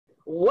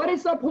What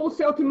is up,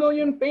 Wholesale to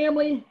Million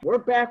family? We're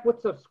back with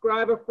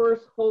subscriber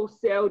first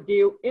wholesale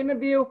deal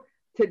interview.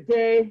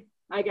 Today,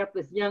 I got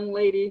this young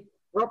lady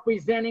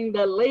representing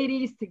the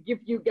ladies to give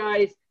you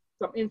guys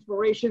some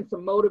inspiration,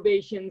 some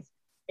motivations.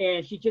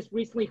 And she just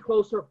recently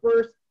closed her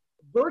first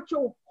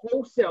virtual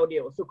wholesale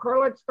deal. So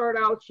Carla started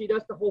out, she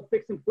does the whole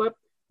fix and flip,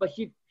 but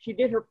she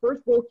did her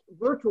first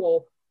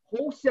virtual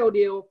wholesale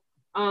deal,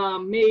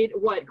 made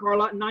what,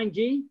 Carla,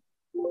 9G?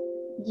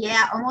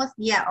 Yeah, almost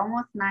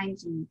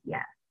 9G,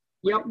 yeah.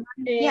 Yep.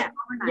 Yeah,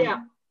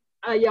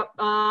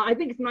 I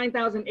think it's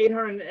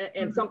 9,800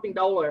 and something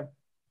dollar.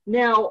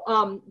 Now,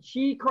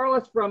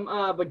 Carla's from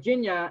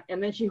Virginia,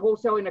 and then she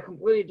wholesale in a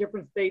completely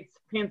different states,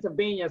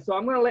 Pennsylvania. So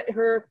I'm going to let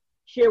her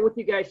share with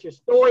you guys your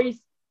stories,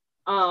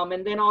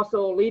 and then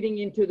also leading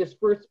into this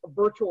first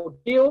virtual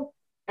deal.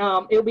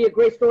 It'll be a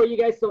great story, you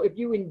guys. So if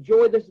you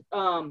enjoy this,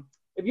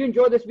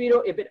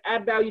 video, if it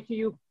add value to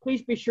you,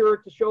 please be sure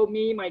to show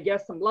me, my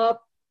guests, some love.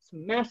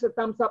 Smash the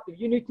thumbs up. If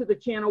you're new to the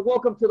channel,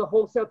 welcome to the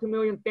Wholesale to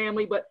Million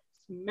family, but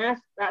smash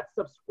that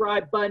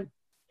subscribe button.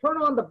 Turn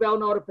on the bell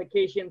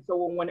notification so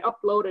when I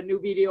upload a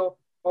new video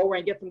or when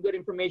I get some good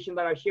information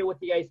that I share with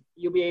you guys,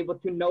 you'll be able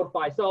to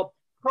notify. So,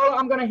 Carla,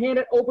 I'm going to hand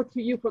it over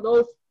to you for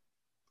those.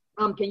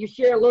 Can you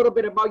share a little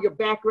bit about your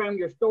background,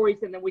 your stories,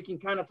 and then we can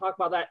kind of talk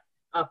about that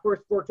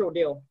first virtual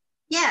deal?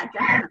 Yeah,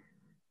 definitely.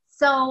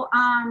 So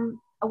I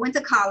went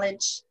to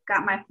college,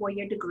 got my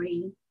 4-year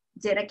degree,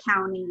 did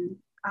accounting,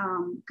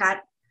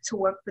 got to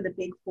work for the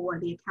Big Four,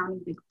 the accounting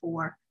Big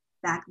Four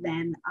back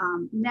then.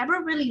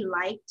 Never really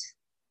liked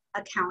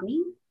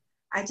accounting.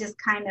 I just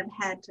kind of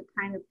had to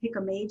pick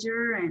a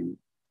major, and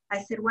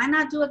I said, why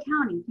not do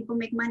accounting? People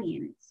make money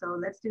in it, so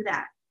let's do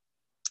that.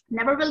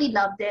 Never really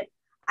loved it.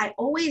 I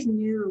always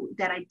knew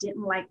that I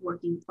didn't like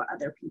working for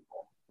other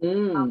people.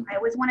 I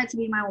always wanted to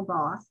be my own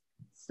boss.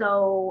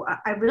 So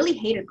I really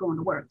hated going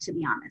to work, to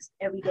be honest.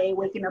 Every day,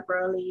 waking up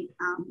early,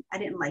 I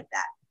didn't like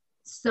that.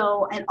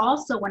 So, and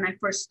also when I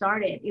first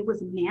started, it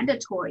was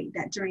mandatory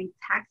that during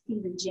tax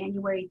season,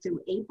 January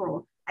through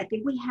April, I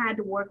think we had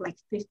to work like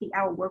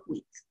 50-hour work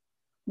weeks,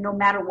 no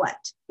matter what.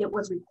 It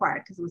was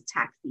required because it was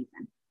tax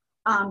season.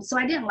 So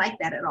I didn't like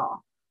that at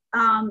all.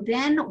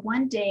 Then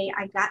one day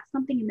I got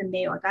something in the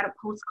mail. I got a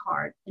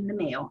postcard in the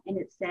mail, and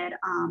it said,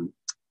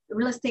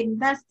 real estate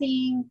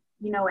investing,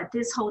 at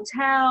this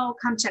hotel,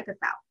 come check us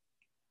out.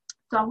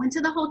 So I went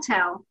to the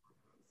hotel,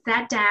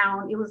 sat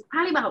down. It was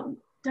probably about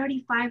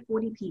 35,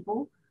 40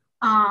 people.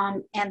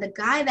 And the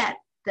guy that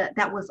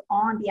was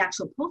on the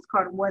actual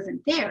postcard wasn't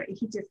there.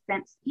 He just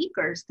sent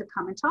speakers to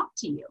come and talk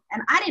to you.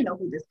 And I didn't know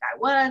who this guy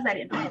was. I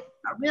didn't know anything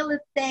about real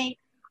estate.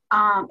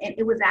 And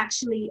it was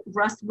actually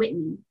Russ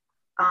Whitney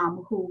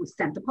who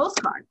sent the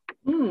postcard.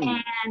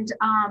 And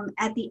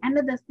at the end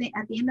of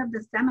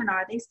the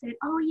seminar, they said,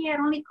 oh yeah, it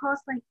only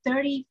costs like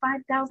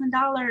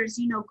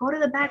 $35,000, go to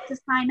the back to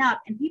sign up.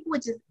 And people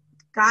would just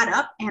got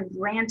up and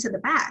ran to the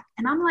back.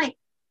 And I'm like,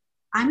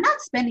 I'm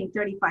not spending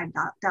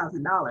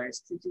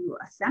 $35,000 to do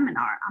a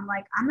seminar. I'm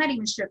like, I'm not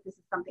even sure if this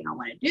is something I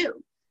want to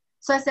do.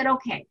 So I said,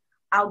 okay,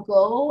 I'll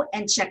go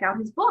and check out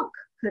his book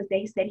because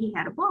they said he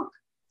had a book.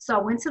 So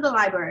I went to the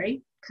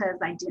library because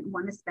I didn't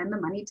want to spend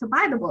the money to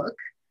buy the book.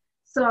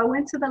 So I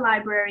went to the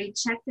library,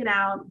 checked it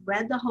out,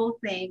 read the whole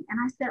thing. And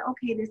I said,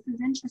 okay, this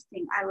is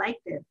interesting. I like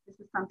this. This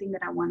is something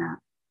that I want to,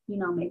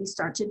 maybe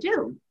start to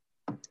do.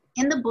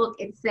 In the book,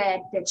 it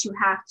said that you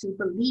have to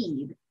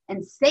believe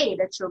and say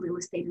that you're a real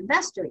estate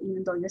investor,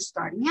 even though you're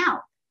starting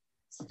out.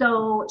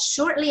 So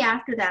shortly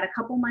after that, a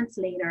couple months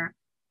later,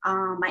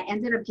 I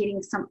ended up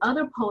getting some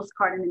other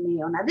postcard in the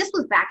mail. Now, this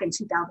was back in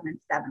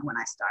 2007 when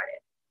I started.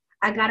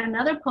 I got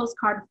another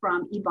postcard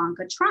from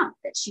Ivanka Trump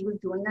that she was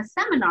doing a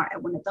seminar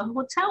at one of the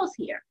hotels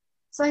here.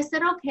 So I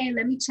said, okay,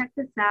 let me check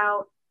this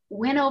out.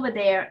 Went over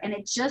there, and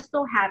it just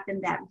so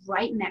happened that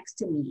right next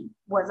to me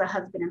was a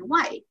husband and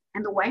wife.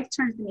 And the wife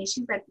turns to me,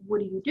 she's like, what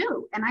do you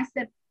do? And I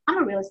said, I'm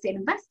a real estate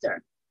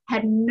investor.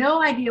 Had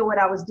no idea what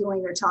I was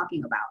doing or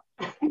talking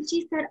about. And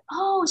she said,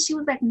 oh, she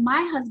was like,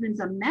 my husband's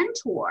a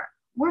mentor.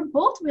 We're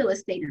both real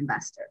estate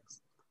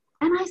investors.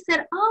 And I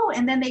said, oh,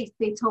 and then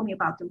they told me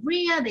about the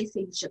RIA. They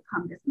said, you should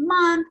come this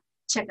month,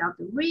 check out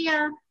the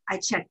RIA. I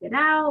checked it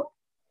out.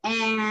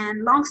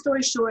 And long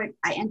story short,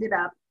 I ended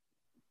up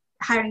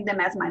hiring them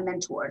as my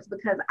mentors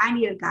because I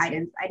needed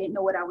guidance. I didn't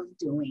know what I was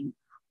doing.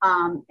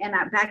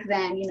 Back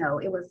then,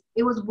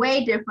 it was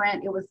way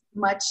different. It was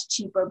much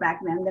cheaper back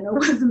then than it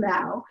was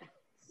now.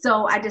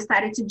 So I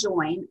decided to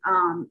join.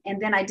 And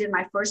then I did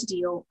my first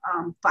deal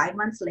 5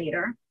 months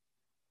later.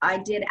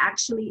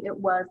 It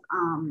was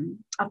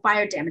a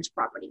fire damaged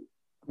property.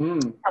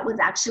 That was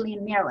actually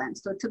in Maryland.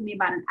 So it took me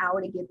about an hour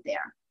to get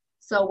there.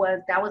 So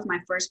that was my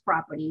first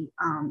property.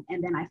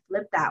 And then I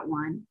flipped that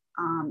one.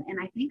 And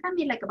I think I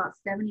made like about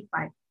 $75,000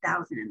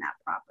 in that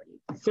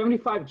property.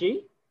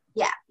 75G?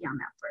 Yeah, on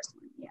that first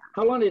one, yeah.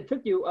 How long did it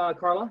took you,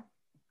 Carla?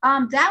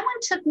 That one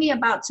took me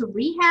about to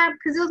rehab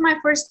because it was my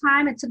first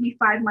time. It took me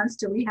 5 months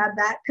to rehab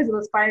that because it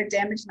was fire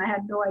damage and I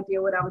had no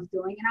idea what I was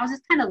doing. And I was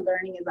just kind of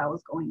learning as I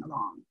was going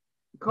along.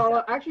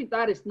 Carla, actually,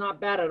 that is not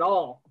bad at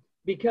all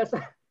because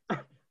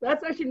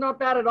That's actually not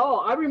bad at all.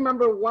 I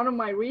remember one of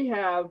my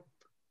rehab,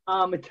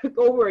 it took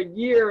over a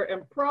year,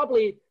 and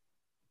probably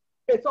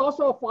it's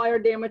also a fire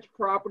damaged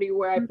property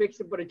where I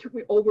fixed it, but it took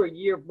me over a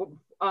year.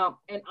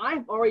 And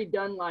I've already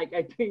done like,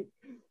 I think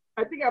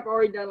I've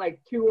already done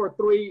like 2 or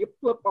 3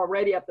 flip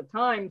already at the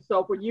time.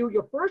 So for you,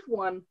 your first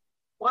one,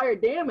 fire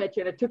damage,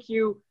 and it took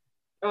you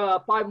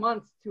 5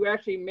 months to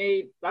actually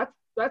make, that's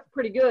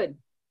pretty good.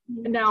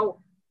 And now,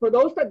 for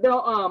those that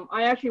don't,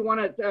 I actually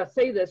want to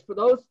say this, for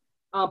those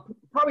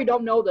probably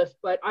don't know this,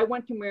 but I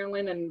went to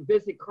Maryland and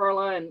visit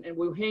Carla, and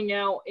we hang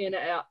out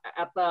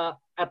at the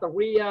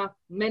RIA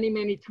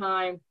many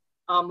times.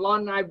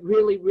 Lon and I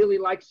really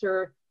likes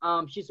her.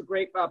 She's a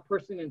great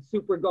person and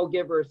super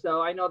go-giver.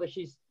 So I know that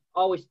she's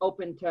always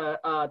open to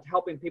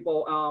helping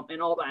people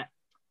and all that.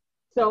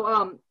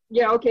 So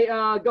yeah, okay,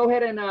 go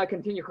ahead and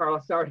continue,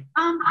 Carla. Sorry.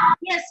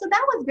 Yeah, so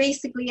that was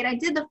basically it. I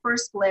did the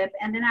first flip,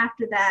 and then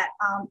after that,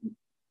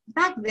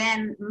 back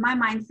then my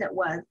mindset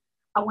was,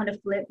 I want to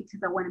flip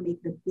because I want to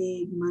make the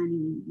big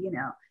money, you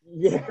know.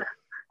 Yeah.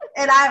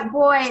 And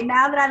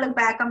now that I look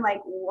back, I'm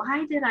like,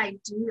 why did I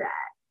do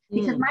that?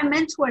 Because my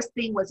mentor's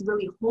thing was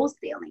really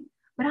wholesaling.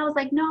 But I was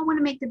like, no, I want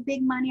to make the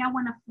big money. I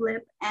want to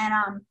flip.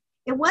 And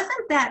it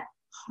wasn't that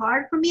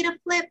hard for me to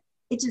flip.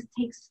 It just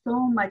takes so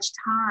much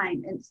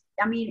time. And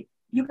I mean,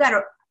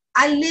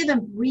 I live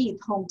and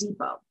breathe Home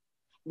Depot.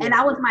 Yeah. And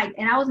I was my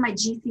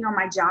GC on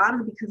my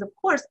job because, of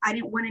course, I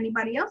didn't want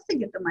anybody else to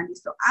get the money.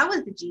 So I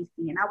was the GC,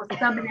 and I was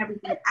subbing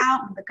everything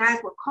out. And the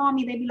guys would call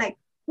me. They'd be like,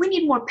 we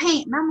need more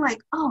paint. And I'm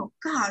like, oh,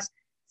 gosh.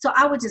 So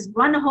I would just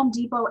run to Home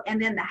Depot,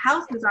 and then the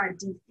houses are in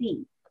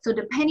D.C. So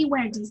depending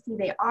where in D.C.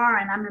 they are,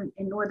 and I'm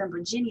in Northern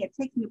Virginia, it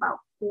takes me about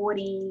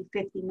 40,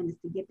 50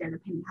 minutes to get there,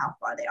 depending how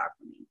far they are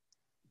from me.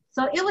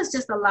 So it was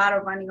just a lot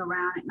of running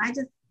around. And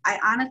I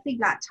honestly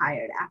got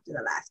tired after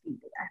the last few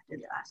years.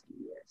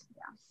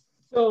 Yeah.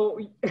 So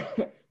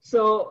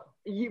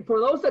for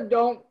those that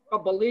don't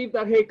believe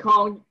that, hey,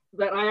 Colin,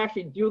 that I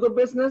actually do the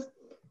business,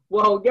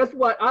 well, guess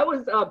what? I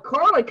was,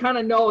 Carla kind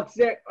of knows,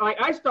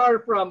 I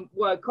started from,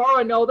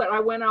 Carla know that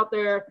I went out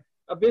there,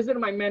 visited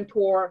my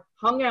mentor,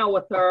 hung out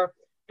with her,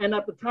 and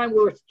at the time we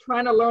were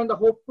trying to learn the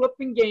whole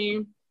flipping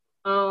game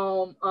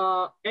and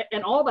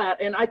all that.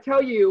 And I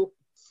tell you,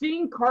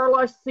 seeing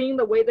Carla, seeing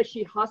the way that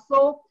she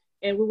hustled,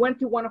 and we went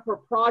to one of her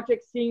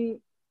projects, seeing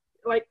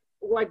like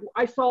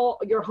I saw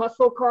your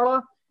hustle,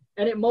 Carla,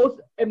 and it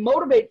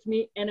motivates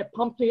me and it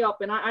pumps me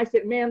up. And I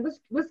said, man, this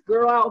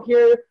girl out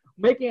here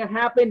making it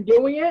happen,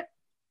 doing it.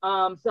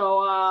 So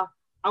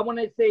I want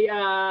to say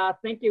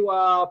thank you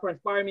for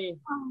inspiring me.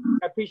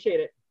 I appreciate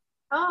it.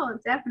 Oh,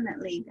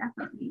 definitely.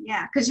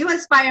 Yeah, because you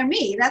inspire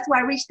me. That's why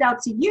I reached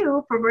out to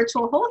you for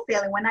virtual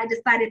wholesaling. When I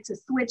decided to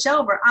switch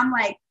over, I'm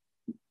like,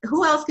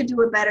 who else could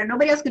do it better?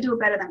 Nobody else could do it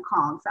better than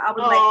Kong. So I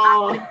was like,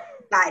 I need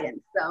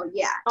guidance. So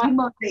yeah, you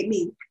motivate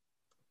me.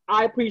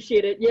 I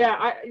appreciate it.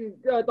 Yeah,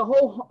 the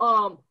whole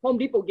Home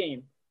Depot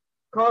game,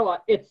 Carla,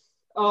 it's,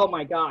 oh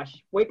my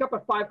gosh. Wake up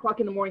at 5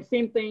 o'clock in the morning,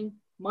 same thing.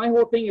 My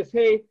whole thing is,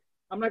 hey,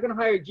 I'm not going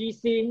to hire a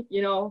GC.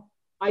 You know,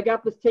 I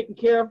got this taken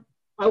care of.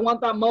 I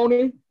want that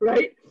money,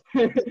 right?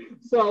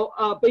 So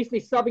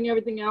basically subbing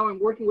everything out and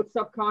working with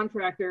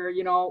subcontractor,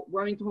 you know,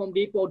 running to Home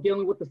Depot,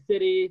 dealing with the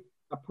city,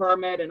 a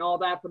permit and all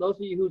that. For those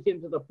of you who's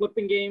into the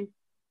flipping game,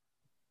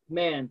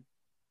 man,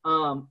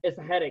 it's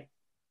a headache.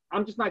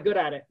 I'm just not good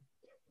at it.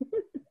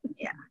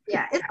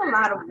 Yeah, it's a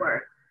lot of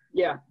work.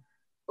 Yeah.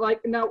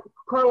 Like now,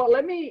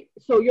 Carla,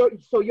 so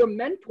your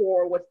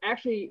mentor was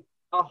actually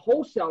a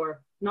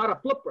wholesaler, not a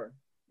flipper.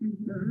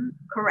 Mm-hmm.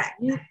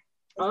 Correct.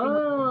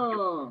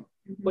 Oh,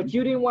 but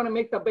you didn't want to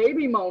make the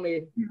baby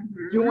money.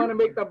 Mm-hmm. You want to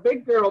make the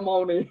big girl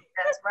money.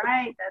 That's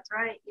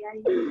right. Yeah.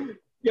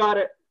 Got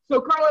it.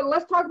 So Carla,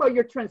 let's talk about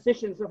your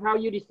transitions of how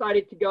you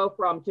decided to go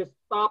from just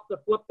stop the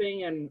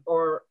flipping and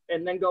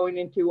then going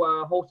into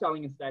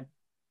wholesaling instead.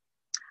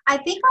 I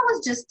think I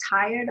was just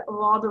tired of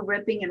all the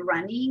ripping and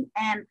running,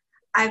 and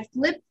I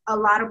flipped a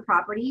lot of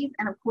properties,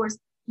 and of course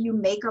you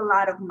make a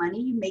lot of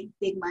money, you make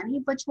big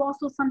money, but you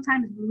also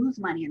sometimes lose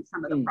money in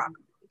some of the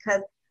properties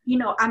because, you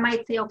know, I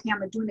might say, okay, I'm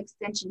gonna do an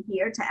extension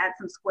here to add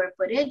some square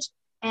footage,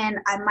 and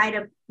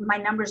my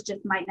numbers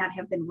just might not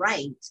have been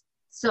right.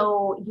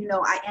 So, you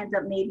know, I end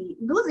up maybe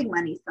losing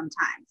money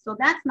sometimes. So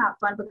that's not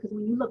fun because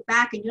when you look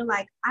back and you're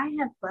like, I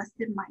have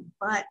busted my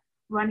butt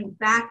running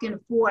back and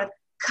forth,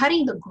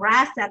 cutting the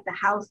grass at the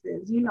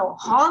houses, you know,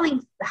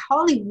 hauling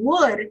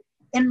wood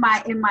in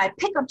my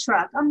pickup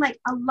truck. I'm like,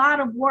 a lot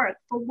of work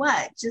for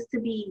what? Just to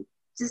lose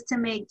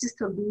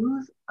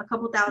a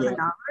couple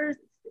 $1,000.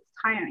 It's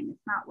tiring.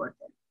 It's not worth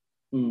it.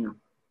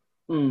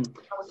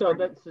 So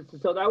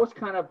that was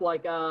kind of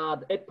like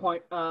it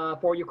point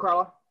for you,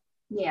 Carla.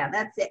 Yeah,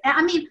 that's it.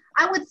 I mean,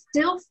 I would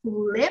still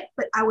flip,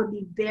 but I would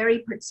be very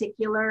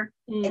particular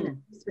in a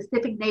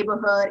specific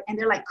neighborhood, and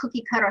they're like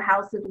cookie cutter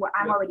houses where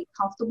I'm already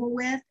comfortable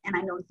with, and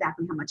I know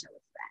exactly how much I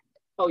would spend.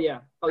 Oh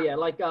yeah,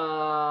 like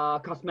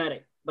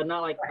cosmetic, but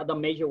not like the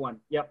major one.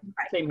 Yep,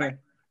 same here.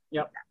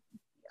 Yep.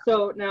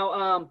 So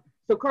now,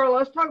 so Carla,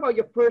 let's talk about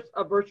your first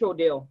virtual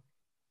deal.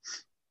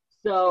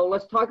 So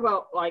let's talk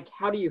about like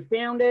how do you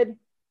found it,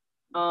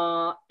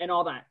 and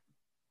all that?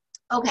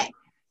 Okay,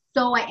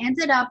 so I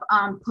ended up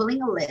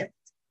pulling a list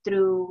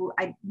through,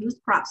 I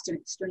used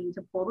PropStream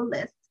to pull the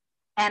list.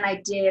 And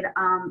I did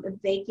not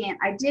vacant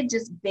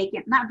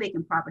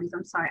properties,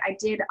 I'm sorry. I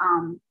did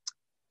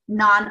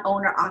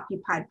non-owner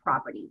occupied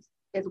properties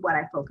is what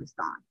I focused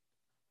on.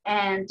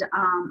 And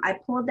I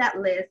pulled that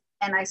list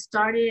and I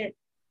started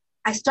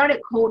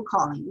cold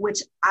calling,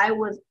 which I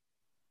was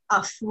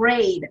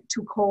afraid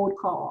to cold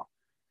call.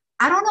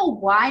 I don't know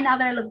why now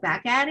that I look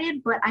back at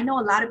it, but I know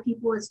a lot of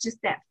people, it's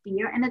just that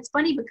fear. And it's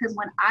funny because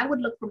when I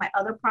would look for my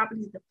other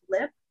properties to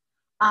flip,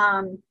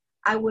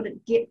 I would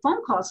get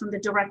phone calls from the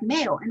direct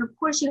mail. And of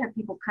course you have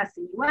people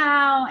cussing you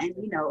out and,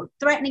 you know,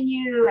 threatening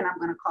you, and I'm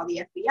going to call the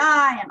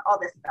FBI and all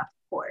this stuff,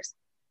 of course.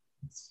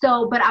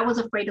 So, but I was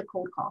afraid to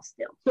cold call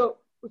still. So,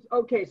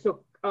 okay.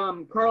 So,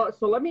 Carla,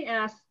 so let me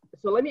ask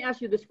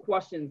you this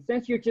question.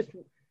 Since you just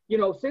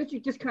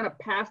kind of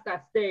passed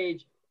that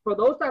stage, for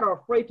those that are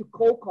afraid to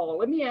cold call,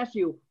 let me ask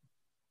you,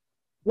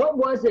 what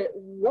was it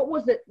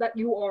that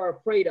you are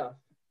afraid of?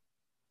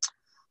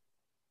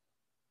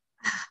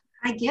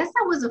 I guess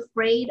I was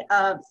afraid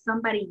of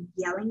somebody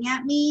yelling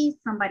at me,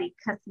 somebody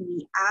cussing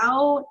me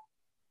out.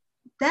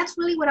 That's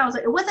really what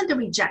it wasn't the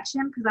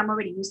rejection, because I'm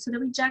already used to the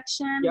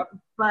rejection. Yep.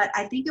 But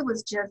I think it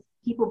was just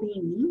people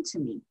being mean to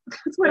me.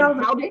 That's what I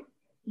was afraid.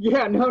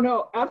 Yeah,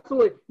 no,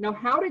 absolutely. Now,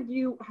 how did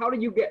you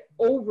get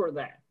over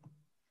that?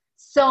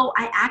 So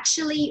I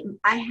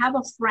have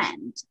a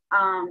friend,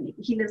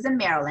 he lives in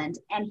Maryland,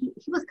 and he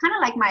was kind of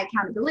like my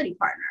accountability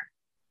partner.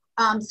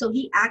 So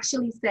he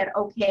actually said,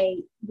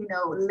 okay, you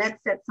know, let's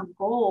set some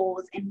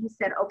goals. And he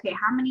said, okay,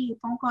 how many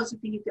phone calls do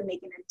you think you can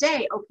make in a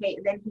day? Okay.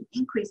 Then he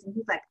increased and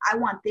he's like, I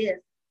want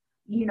this,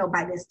 you know,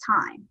 by this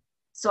time.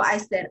 So I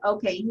said,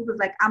 okay. He was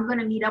like, I'm going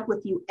to meet up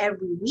with you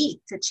every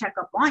week to check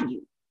up on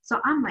you. So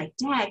I'm like,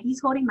 Dad,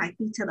 he's holding my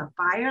feet to the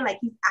fire. Like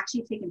he's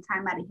actually taking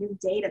time out of his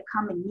day to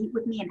come and meet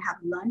with me and have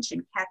lunch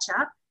and catch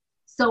up.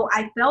 So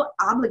I felt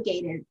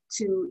obligated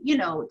to, you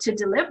know, to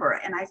deliver.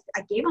 And I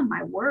gave him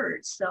my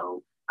word.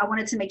 So I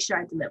wanted to make sure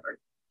I delivered.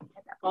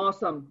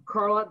 Awesome.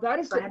 Carla, that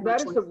is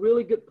a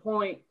really good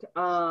point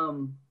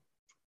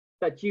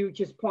that you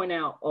just point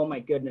out. Oh my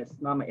goodness,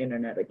 not my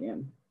internet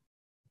again.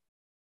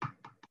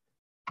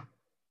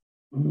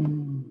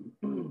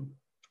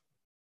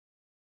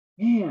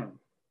 Man.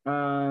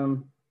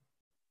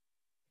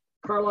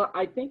 Carla,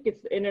 I think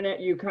it's the internet.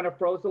 You kind of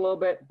froze a little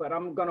bit, but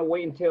I'm going to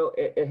wait until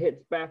it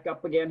hits back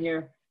up again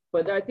here.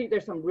 But I think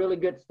there's some really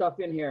good stuff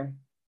in here.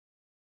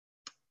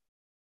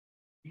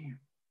 Man.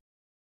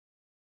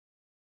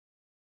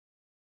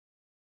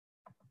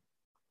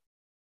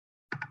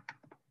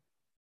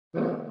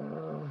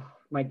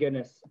 My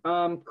goodness.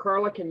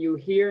 Carla, can you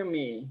hear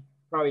me?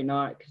 Probably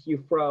not, because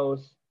you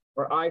froze,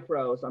 or I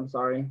froze, I'm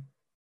sorry.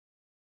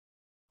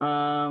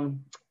 And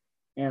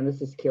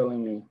this is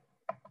killing me.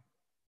 It's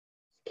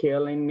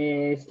killing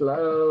me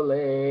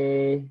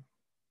slowly.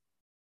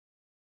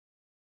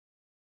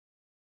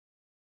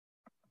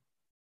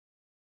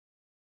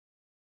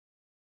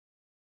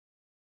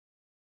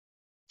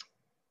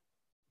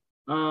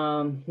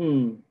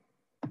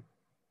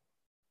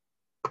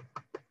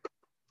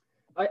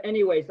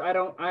 Anyways,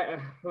 hold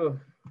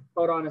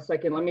on a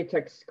second. Let me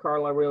text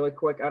Carla really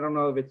quick. I don't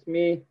know if it's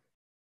me.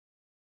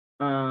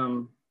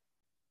 I'm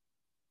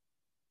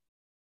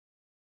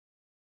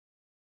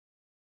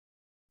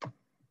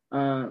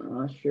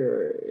not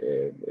sure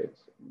if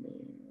it's me.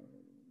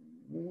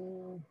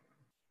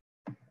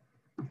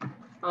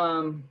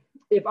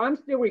 If I'm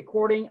still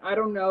recording, I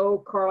don't know.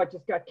 Carla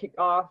just got kicked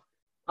off.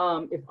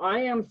 If I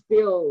am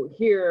still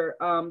here,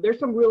 there's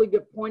some really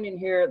good point in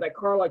here that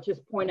Carla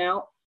just pointed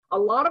out. A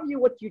lot of you,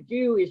 what you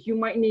do is you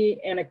might need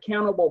an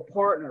accountable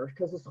partner,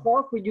 because it's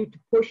hard for you to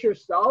push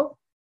yourself,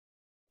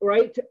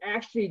 right? To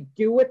actually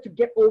do it, to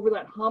get over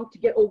that hump, to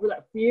get over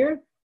that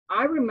fear.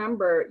 I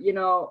remember,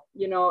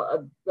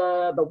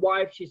 the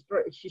wife, she's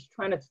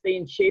trying to stay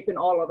in shape and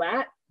all of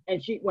that. And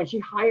when she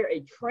hired a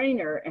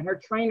trainer, and her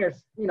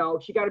trainers,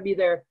 she got to be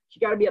there. She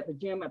got to be at the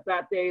gym at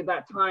that day,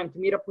 that time, to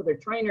meet up with her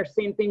trainer.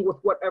 Same thing with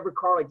whatever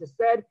Carla just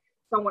said.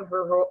 Someone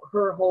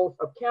her holds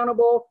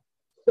accountable.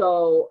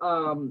 So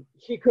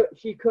she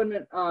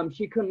couldn't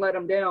let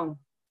him down.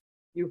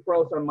 You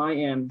froze on my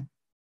end.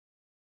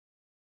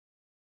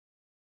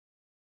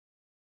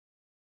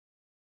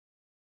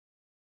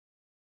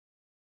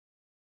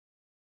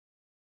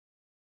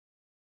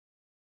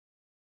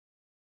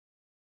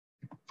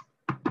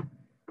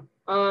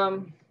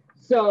 Oh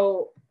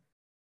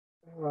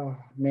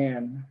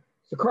man.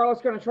 So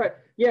Carla's gonna try.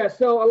 Yeah.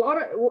 So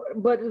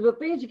but the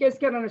things you guys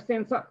gotta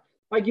understand,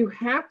 like you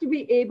have to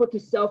be able to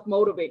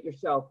self-motivate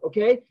yourself.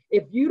 Okay.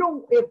 If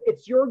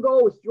it's your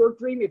goal, it's your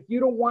dream. If you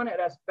don't want it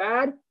as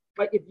bad,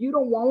 like if you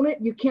don't want it,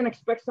 you can't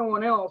expect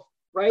someone else,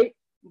 right?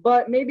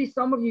 But maybe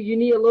some of you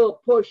need a little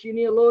push. You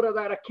need a little of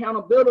that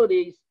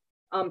accountability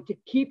to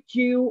keep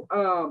you.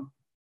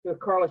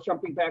 Carla's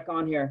jumping back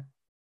on here.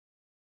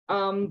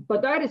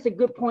 But that is a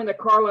good point that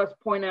Carla's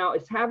point out,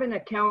 is having an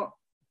account.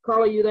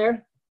 Carla, you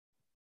there?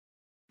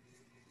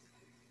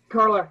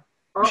 Carla,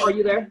 are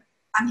you there?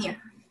 I'm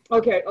here.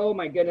 Okay. Oh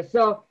my goodness.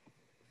 So,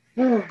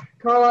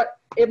 Carla,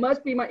 it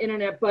must be my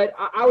internet, but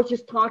I was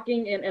just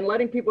talking and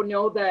letting people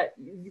know that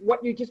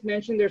what you just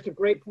mentioned, there's a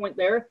great point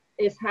there,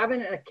 is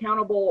having an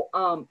accountable,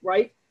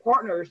 right,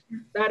 partners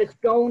that is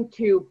going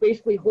to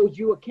basically hold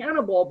you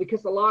accountable,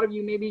 because a lot of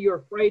you, maybe you're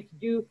afraid to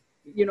do,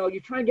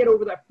 you're trying to get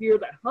over that fear,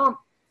 that hump,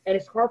 and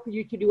it's hard for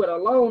you to do it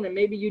alone, and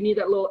maybe you need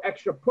that little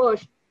extra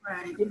push.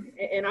 Right.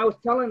 And I was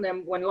telling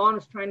them, when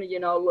Lana's trying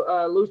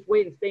to, lose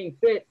weight and staying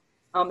fit,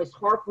 it's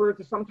hard for her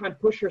to sometimes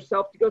push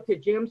herself to go to the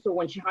gym. So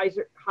when she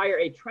hire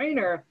a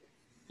trainer,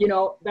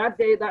 that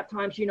day, that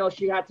time, she knows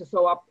she had to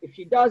sew up. If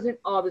she doesn't,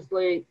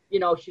 obviously,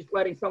 she's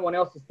letting someone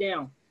else's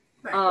down.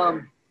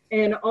 Right.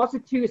 And also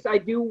too, is I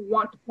do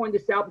want to point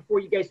this out before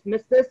you guys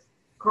miss this.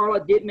 Carla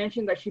did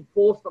mention that she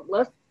pulls the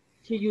list.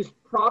 She used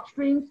prop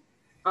streams.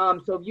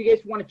 So if you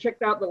guys want to check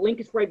that out, the link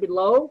is right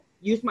below.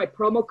 Use my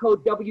promo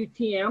code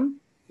WTM.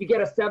 You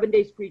get a 7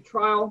 days free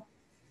trial.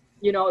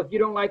 If you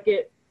don't like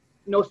it,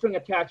 no string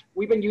attached.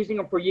 We've been using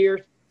them for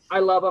years. I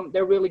love them.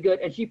 They're really good.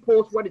 And she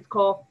pulls what is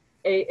called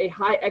a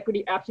high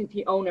equity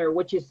absentee owner,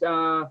 which is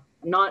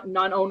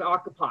non-owned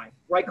occupy.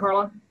 Right,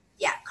 Carla?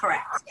 Yeah,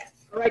 correct. Yes.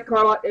 All right,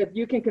 Carla, if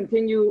you can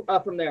continue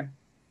from there.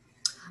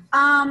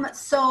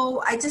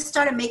 So I just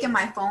started making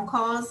my phone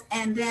calls,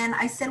 and then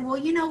I said, well,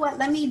 you know what,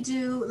 let me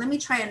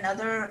try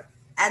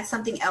add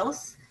something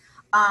else.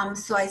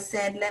 So I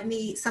said,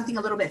 something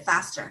a little bit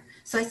faster.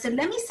 So I said,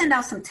 let me send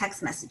out some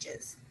text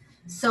messages.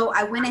 So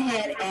I went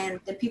ahead, and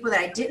the people that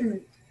I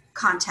didn't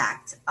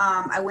contact,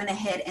 I went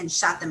ahead and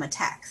shot them a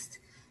text.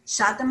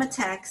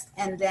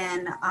 And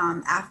then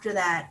after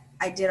that,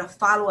 I did a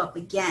follow-up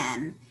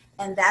again.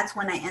 And that's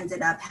when I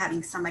ended up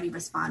having somebody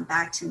respond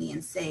back to me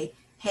and say,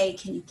 hey,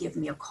 can you give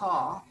me a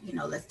call?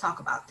 Let's talk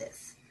about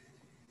this.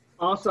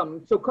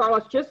 Awesome. So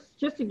Carlos,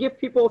 just to give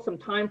people some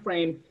time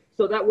frame,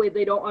 so that way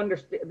they don't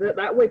understand,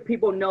 that way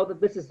people know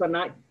that this is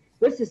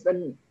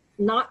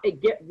not a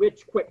get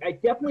rich quick. I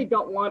definitely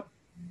don't want,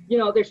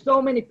 there's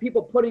so many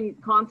people putting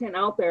content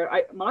out there.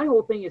 My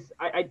whole thing is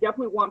I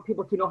definitely want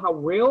people to know how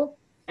real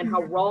and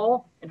how raw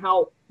and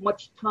how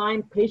much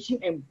time,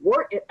 patience, and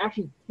work it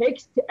actually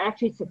takes to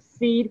actually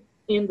succeed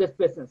in this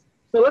business.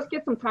 So let's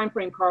get some time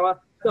frame, Carla.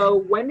 So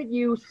when did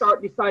you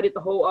decided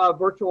the whole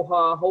virtual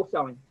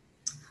wholesaling?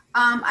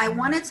 I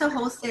wanted to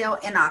wholesale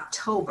in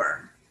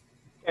October.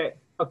 Okay,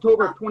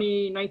 October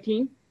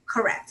 2019?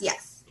 Correct,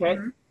 yes. Okay.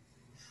 Mm-hmm.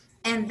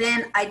 And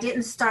then I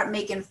didn't start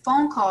making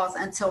phone calls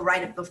until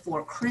right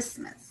before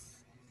Christmas.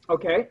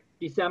 Okay,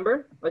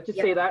 December. Let's just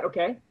say that,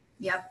 okay.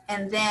 Yep.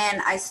 And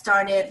then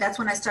that's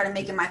when I started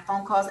making my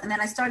phone calls. And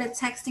then I started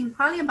texting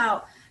probably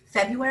about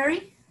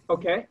February.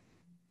 Okay.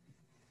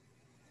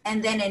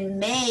 And then in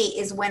May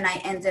is when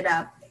I ended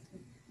up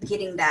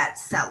getting that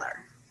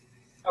seller.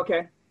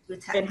 Okay.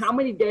 And how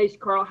many days,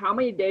 Carl,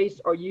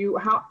 are you,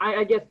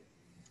 I guess,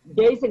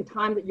 days and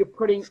time that you're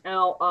putting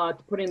out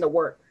to put in the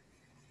work?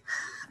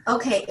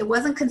 Okay. It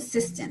wasn't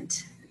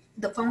consistent.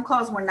 The phone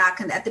calls were not,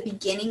 at the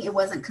beginning, it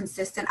wasn't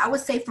consistent. I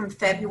would say from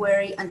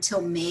February until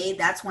May,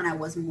 that's when I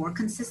was more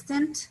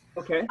consistent.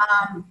 Okay.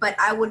 But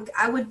I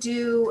would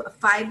do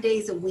 5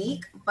 days a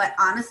week, but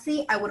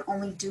honestly, I would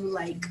only do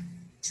like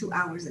 2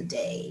 hours a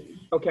day.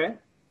 Okay.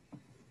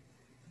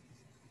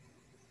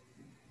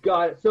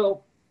 Got it.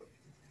 So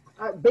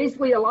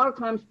basically a lot of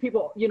times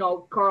people,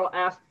 Carl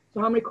asks, so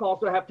how many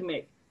calls do I have to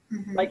make?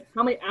 Mm-hmm. Like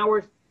how many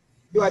hours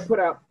do I put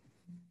out?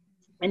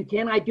 And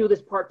can I do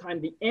this part-time?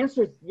 The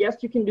answer is yes,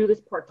 you can do this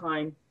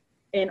part-time.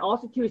 And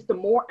also too, is the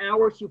more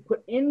hours you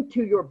put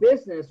into your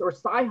business or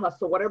side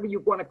hustle, whatever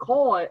you want to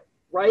call it,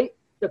 right?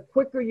 The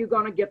quicker you're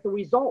going to get the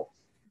results.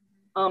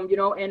 And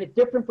it's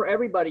different for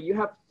everybody. You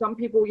have some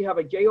people, you have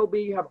a job,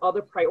 you have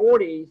other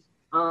priorities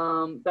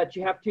that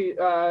you have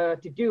to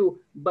do.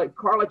 But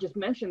Carla just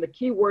mentioned the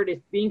key word is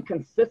being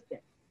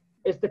consistent.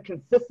 It's the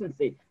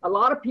consistency. A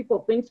lot of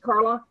people think,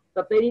 Carla,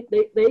 that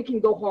they can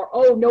go hard.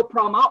 Oh, no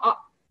problem.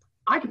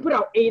 I can put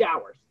out 8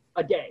 hours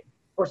a day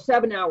or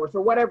 7 hours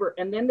or whatever.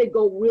 And then they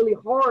go really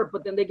hard,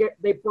 but then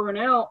they burn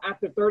out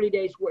after 30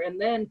 days and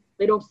then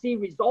they don't see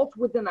results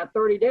within that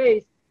 30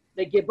 days.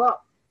 They give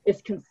up.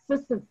 It's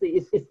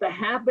consistency. It's the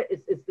habit.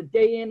 It's the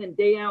day in and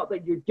day out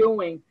that you're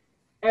doing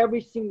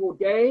every single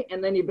day.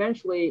 And then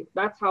eventually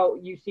that's how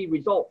you see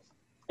results.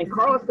 And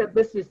Carla said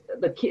this is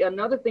the key.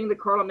 Another thing that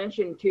Carla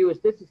mentioned too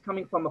is this is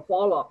coming from a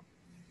follow-up.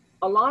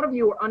 A lot of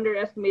you are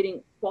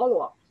underestimating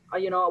follow-ups.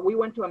 We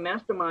went to a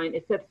mastermind.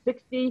 It said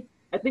 60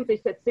 to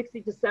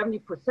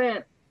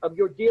 70% of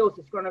your deals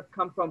is going to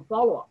come from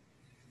follow-up.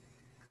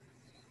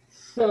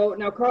 So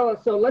now,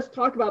 Carla, so let's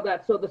talk about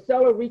that. So the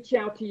seller reached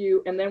out to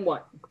you, and then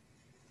what?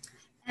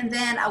 And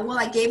then,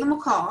 I gave him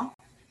a call,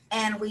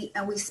 and we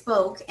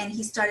spoke, and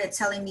he started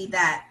telling me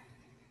that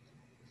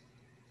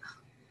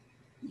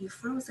you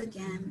froze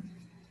again.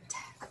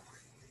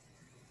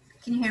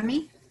 Can you hear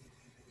me?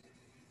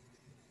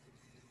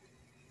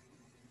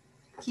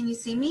 Can you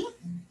see me?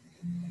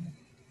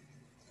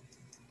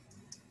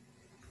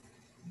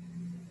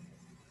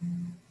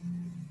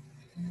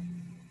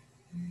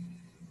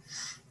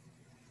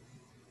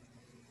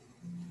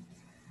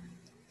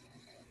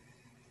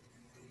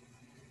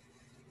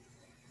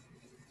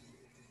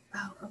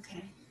 Oh,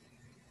 okay.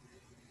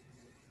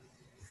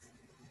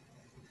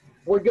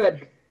 We're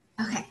good.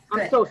 Okay, I'm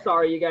good. so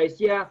sorry, you guys.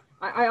 Yeah,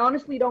 I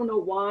honestly don't know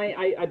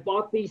why I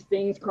bought these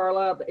things,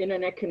 Carla, the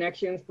internet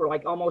connections for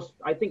like almost,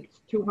 I think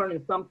it's 200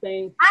 and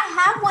something. I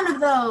have one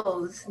of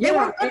those. They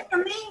Yeah, were good for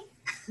me.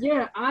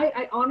 yeah,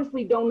 I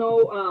honestly don't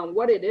know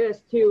what it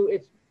is too.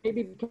 It's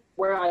maybe because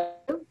where I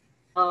live,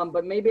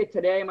 but maybe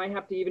today I might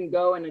have to even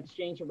go and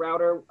exchange a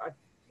router.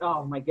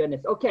 Oh my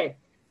goodness. Okay.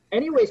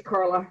 Anyways,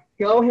 Carla,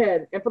 go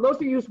ahead. And for those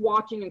of you who's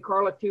watching and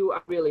Carla too,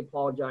 I really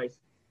apologize.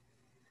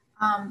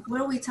 What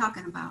are we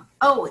talking about?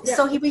 Oh, Yeah.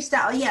 so he reached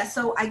out. Yeah,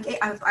 so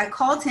I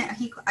called him.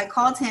 I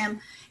called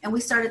him, and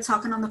we started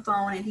talking on the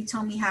phone. And he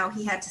told me how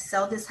he had to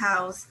sell this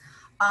house.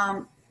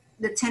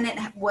 The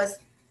tenant was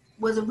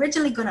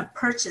originally going to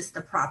purchase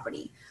the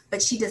property,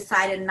 but she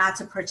decided not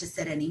to purchase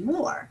it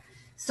anymore.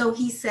 So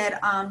he said,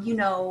 you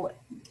know,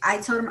 I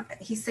told him.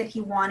 He said he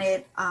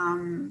wanted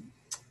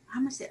how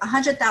much?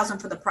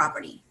 $100,000 for the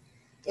property,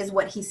 is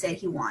what he said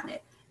he wanted,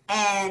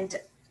 and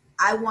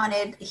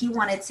he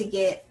wanted to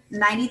get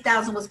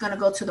 90,000 was going to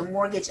go to the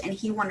mortgage, and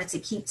he wanted to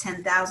keep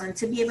 10,000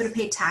 to be able to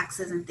pay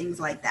taxes and things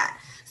like that.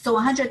 So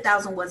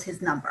 100,000 was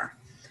his number.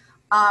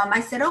 I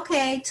said,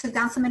 okay, took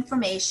down some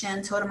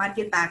information, told him I'd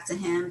get back to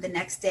him. The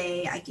next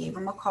day I gave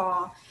him a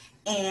call,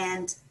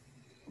 and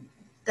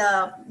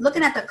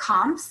looking at the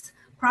comps,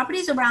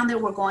 properties around there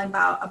were going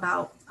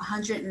about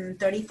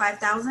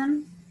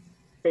 135,000.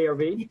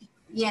 ARV.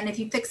 Yeah. And if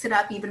you fix it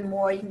up even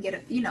more, you can get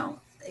it, you know,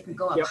 it can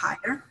go up Yep.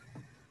 higher.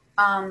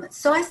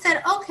 So I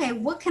said, okay,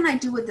 what can I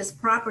do with this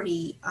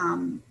property?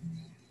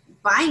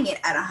 Buying it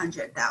at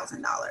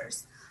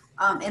 $100,000.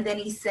 And then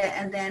he said,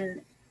 and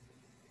then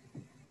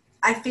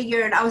I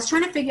was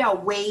trying to figure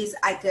out ways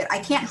I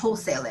can't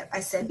wholesale it.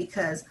 I said,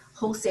 because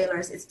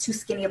wholesalers, it's too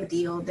skinny of a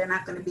deal. They're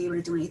not going to be able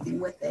to do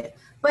anything with it,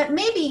 but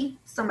maybe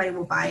somebody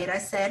will buy it. I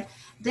said,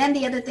 then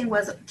the other thing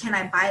was, can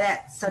I buy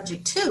that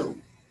subject to?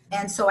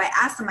 And so I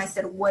asked him, I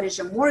said, what is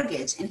your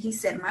mortgage? And he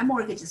said, my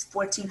mortgage is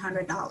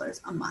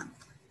 $1,400 a month.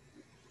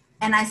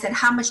 And I said,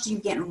 how much do you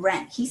get in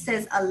rent? He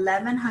says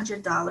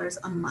 $1,100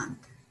 a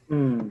month.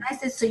 And I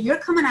said, so you're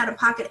coming out of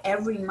pocket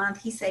every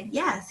month? He said,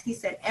 yes. He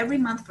said, every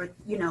month for,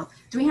 you know,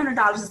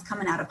 $300 is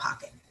coming out of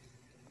pocket.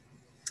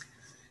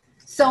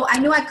 So I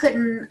knew I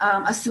couldn't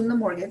assume the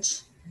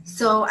mortgage.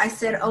 So I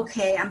said,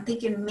 okay, I'm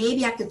thinking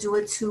maybe I could do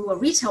it to a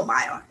retail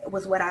buyer. It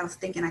was what I was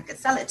thinking I could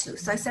sell it to.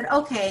 So I said,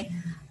 okay.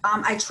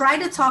 I tried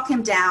to talk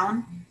him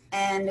down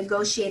and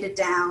negotiate it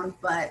down,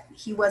 but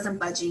he wasn't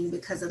budging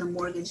because of the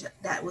mortgage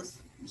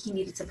he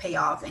needed to pay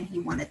off, and he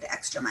wanted the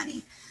extra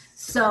money.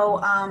 So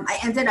I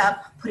ended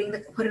up put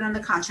it on the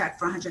contract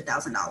for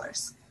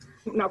 $100,000.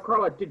 Now,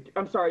 Carla,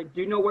 I'm sorry.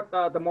 Do you know what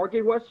the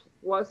mortgage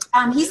was?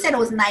 He said it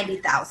was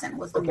 90,000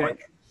 was the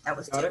mortgage that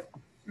was due.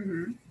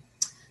 Mm-hmm.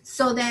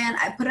 So then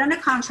I put it under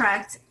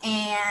contract,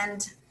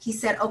 and he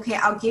said, okay,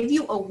 I'll give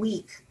you a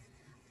week.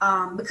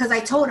 Because I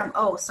told him,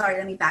 oh, sorry,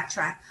 let me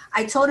backtrack.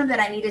 I told him that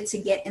I needed to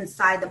get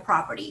inside the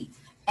property.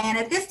 And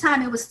at this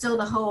time, it was still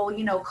the whole,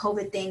 you know,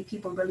 COVID thing.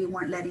 People really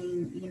weren't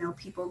letting, you know,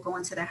 people go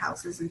into their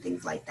houses and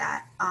things like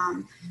that.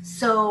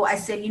 So I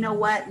said, you know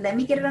what, let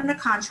me get it under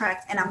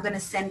contract, and I'm going to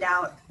send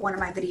out one of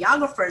my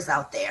videographers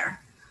out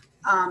there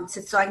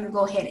so I can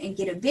go ahead and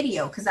get a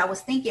video. Because I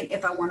was thinking,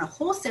 if I want to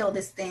wholesale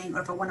this thing,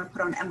 or if I want to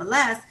put on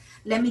MLS,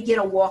 let me get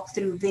a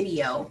walkthrough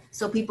video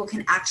so people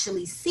can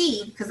actually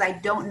see, because I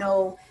don't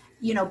know,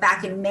 you know,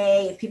 back in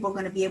May, if people are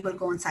going to be able to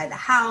go inside the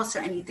house or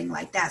anything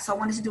like that. So I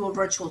wanted to do a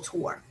virtual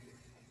tour.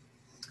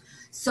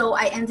 So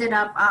I ended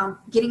up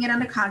getting it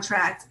under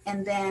contract,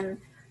 and then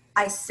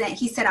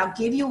he said, I'll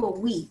give you a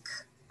week,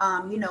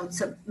 you know,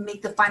 to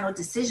make the final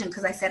decision.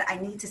 Because I said, I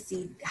need to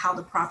see how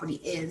the property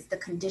is, the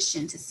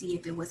condition, to see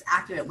if it was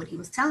accurate what he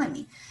was telling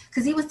me.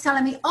 Because he was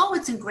telling me, oh,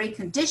 it's in great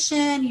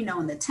condition, you know,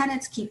 and the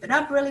tenants keep it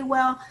up really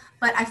well.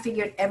 But I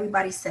figured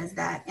everybody says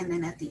that, and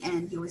then at the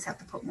end, you always have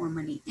to put more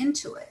money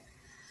into it.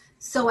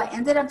 So I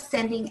ended up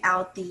sending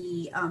out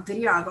the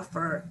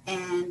videographer,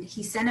 and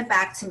he sent it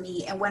back to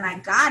me. And when I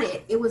got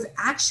it, it was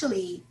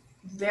actually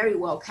very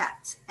well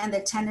kept, and the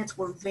tenants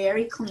were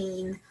very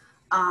clean.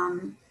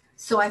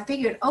 So I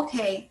figured,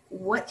 okay,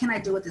 what can I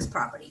do with this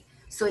property?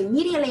 So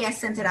immediately I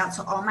sent it out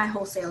to all my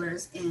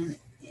wholesalers in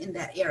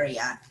that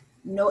area.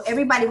 No,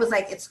 everybody was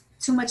like, it's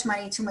too much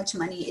money, too much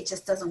money. It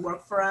just doesn't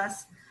work for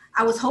us.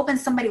 I was hoping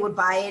somebody would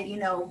buy it, you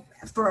know,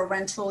 for a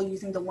rental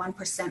using the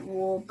 1%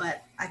 rule,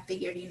 but I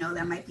figured, you know,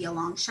 that might be a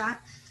long shot.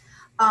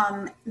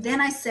 Then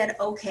I said,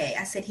 okay,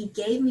 I said, he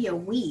gave me a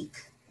week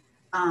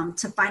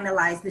to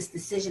finalize this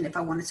decision if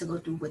I wanted to go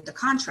through with the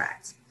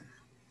contract.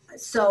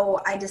 So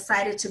I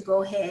decided to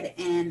go ahead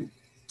and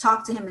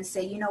talk to him and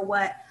say, you know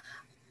what,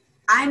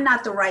 I'm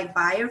not the right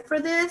buyer for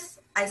this.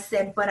 I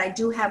said, but I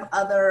do have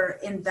other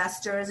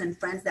investors and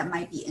friends that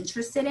might be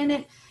interested in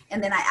it.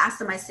 And then I asked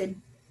him, I said,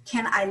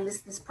 can I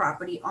list this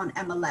property on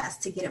MLS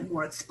to get it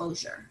more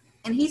exposure?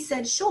 And he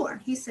said,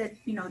 sure. He said,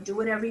 you know, do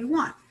whatever you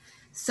want.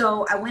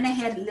 So I went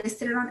ahead and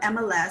listed it on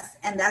MLS,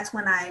 and that's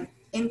when I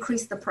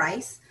increased the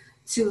price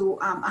to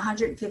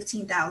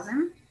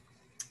 $115,000.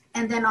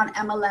 And then on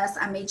MLS,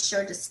 I made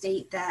sure to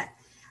state that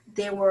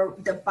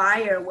the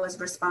buyer was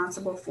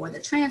responsible for the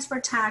transfer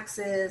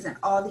taxes and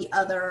all the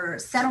other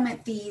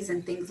settlement fees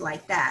and things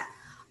like that.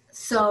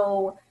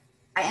 So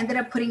I ended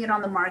up putting it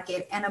on the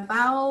market, and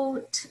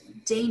about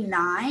day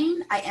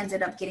 9, I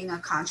ended up getting a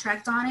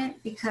contract on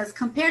it, because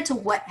compared to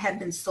what had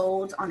been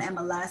sold on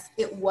MLS,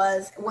 it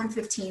was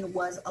 $115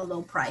 was a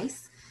low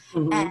price.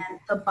 Mm-hmm. And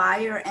the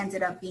buyer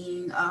ended up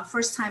being a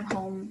first-time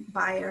home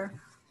buyer,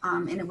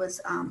 and it was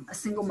a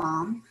single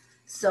mom.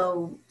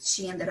 So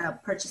she ended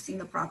up purchasing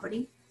the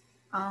property.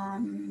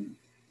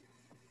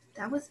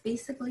 That was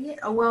basically it.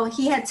 Oh, well,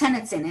 he had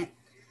tenants in it.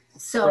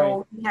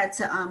 So we had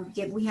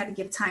to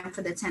give time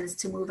for the tenants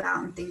to move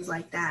out and things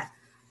like that.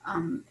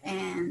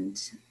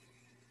 And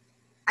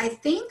I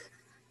think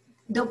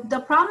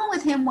the problem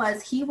with him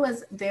was he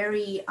was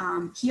very,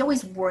 he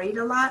always worried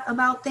a lot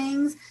about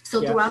things.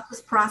 So throughout this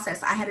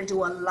process, I had to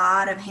do a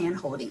lot of hand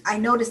holding. I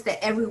noticed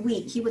that every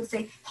week he would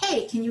say,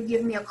 hey, can you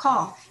give me a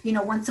call?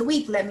 Once a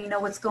week, let me know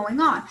what's going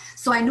on.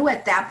 So I knew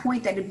at that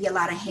point that it'd be a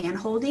lot of hand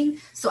holding.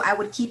 So I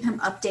would keep him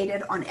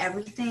updated on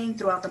everything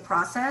throughout the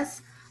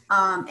process.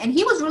 And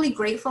he was really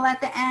grateful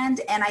at the end.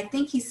 And I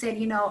think he said,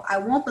 I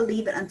won't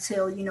believe it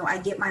until, I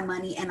get my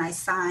money and I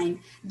sign.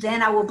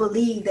 Then I will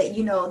believe that,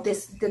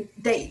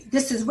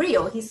 this is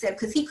real. He said,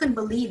 because he couldn't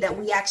believe that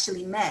we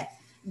actually met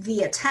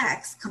via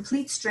text,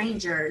 complete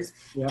strangers,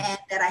 and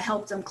that I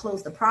helped him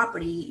close the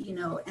property,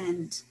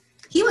 and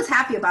he was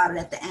happy about it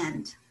at the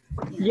end.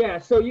 Yeah,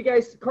 so you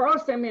guys,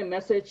 Carla sent me a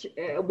message.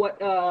 What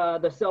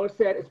the seller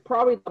said is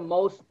probably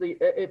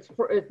it's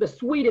the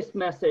sweetest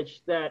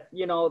message, that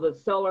the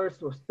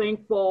sellers was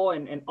thankful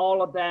and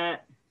all of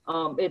that.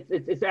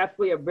 It's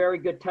actually a very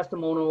good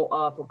testimonial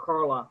for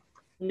Carla.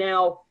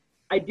 Now,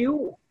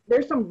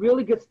 there's some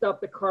really good stuff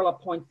that Carla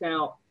points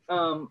out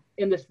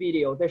in this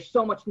video. There's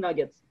so much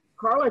nuggets.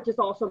 Carla just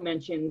also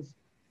mentions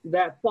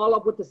that follow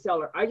up with the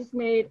seller. I just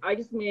made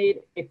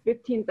a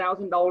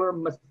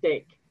 $15,000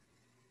 mistake.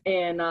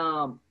 And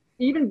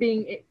even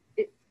being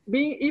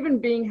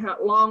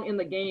long in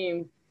the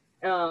game,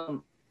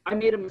 I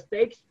made a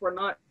mistake for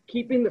not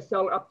keeping the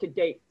seller up to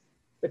date.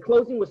 The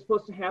closing was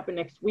supposed to happen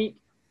next week,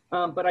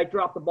 but I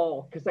dropped the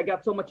ball because I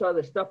got so much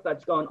other stuff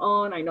that's gone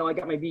on. I know I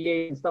got my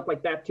VA and stuff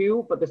like that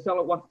too, but the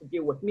seller wants to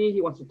deal with me.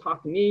 He wants to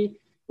talk to me,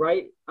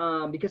 right?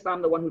 Because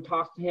I'm the one who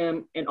talks to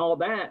him and all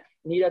that,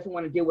 and he doesn't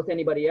want to deal with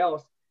anybody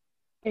else.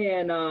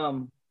 And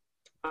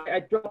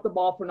I dropped the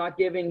ball for not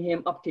giving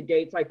him up to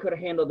dates. I could have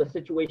handled the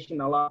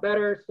situation a lot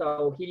better.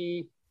 So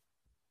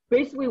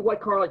basically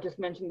what Carla just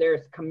mentioned there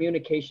is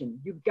communication.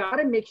 You've got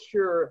to make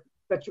sure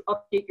that you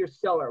update your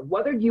seller,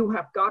 whether you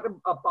have got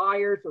a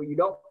buyers or you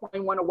don't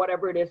find one or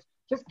whatever it is.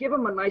 Just give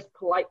them a nice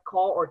polite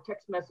call or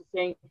text message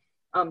saying,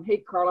 hey,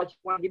 Carla, I just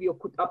want to give you a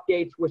quick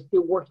update. We're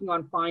still working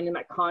on finding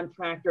that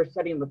contractor,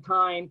 setting the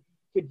time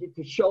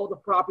to show the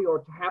property, or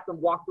to have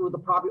them walk through the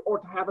property, or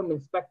to have them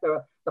inspect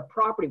the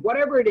property,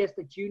 whatever it is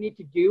that you need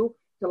to do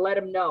to let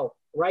them know,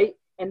 right?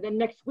 And then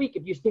next week,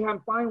 if you still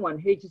haven't found one,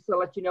 hey, just to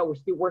let you know, we're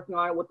still working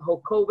on it with the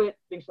whole COVID.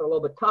 Things are a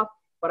little bit tough,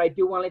 but I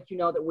do want to let you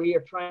know that we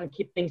are trying to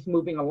keep things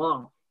moving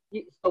along.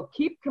 So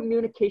keep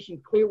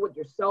communication clear with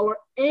your seller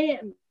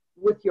and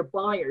with your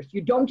buyers.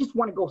 You don't just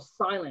want to go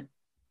silent,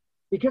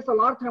 because a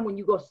lot of time when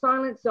you go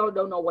silent, seller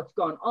don't know what's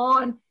going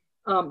on.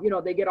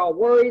 They get all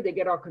worried, they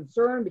get all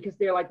concerned, because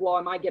they're like, well,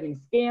 am I getting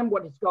scammed?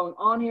 What is going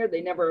on here?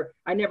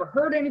 I never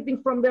heard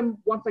anything from them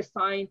once I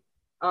signed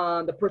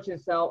the purchase and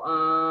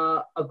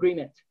sell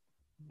agreement.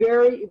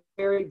 Very,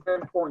 very, very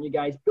important, you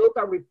guys. Build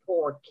that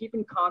rapport, keep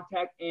in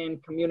contact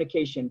and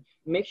communication.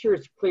 Make sure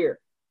it's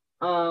clear.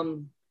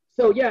 So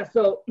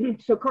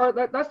Carl,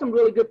 that's some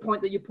really good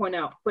point that you point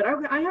out. But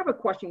I have a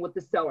question with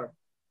the seller.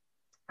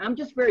 I'm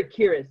just very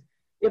curious.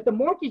 If the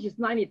mortgage is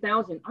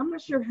 $90,000, I'm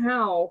not sure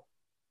how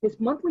his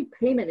monthly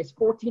payment is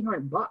 $1,400.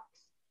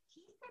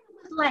 He said it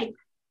was like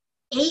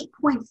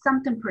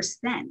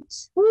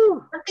 8-point-something%.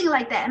 Woo. Something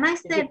like that. And I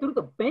said, is it through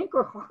the bank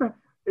or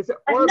is it?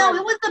 No,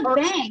 it was a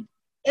bank.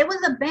 It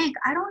was a bank.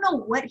 I don't know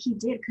what he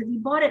did, because he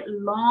bought it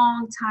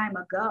long time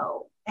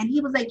ago. And he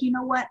was like, you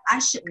know what? I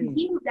should, because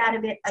he moved out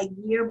of it a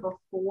year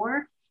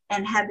before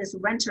and had this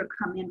renter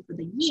come in for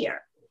the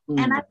year.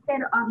 And I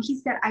said, he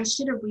said, I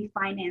should have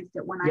refinanced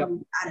it when I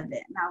moved out of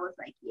it. And I was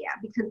like, yeah,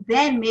 because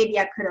then maybe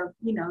I could have,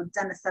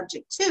 done a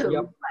subject too,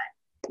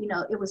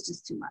 but, it was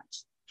just too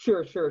much.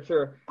 Sure.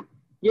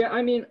 Yeah,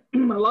 I mean, a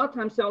lot of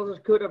times sellers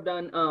could have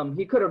done,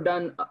 he could have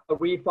done a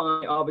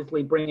refi,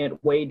 obviously bring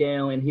it way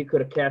down, and he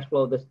could have cash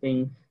flowed this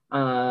thing,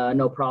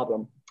 no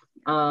problem.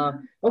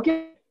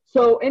 Okay,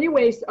 so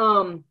anyways,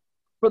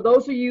 for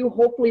those of you,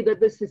 hopefully that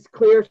this is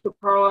clear. So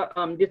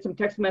Carla did some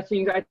text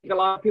messaging. I think a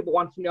lot of people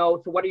want to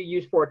know. So what do you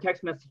use for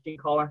text messaging,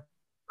 Carla?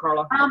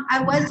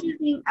 I was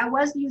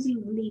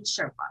using Lead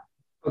Sherpa.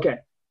 Okay.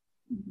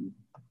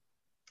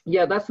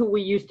 Yeah, that's who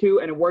we use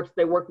too, and it works.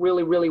 They work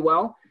really, really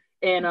well.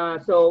 And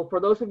so for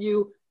those of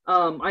you,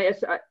 now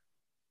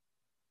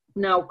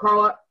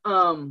Carla,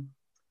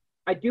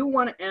 I do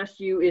want to ask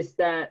you is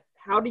that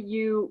how do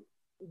you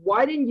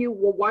why didn't you,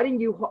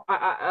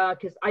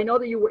 because I know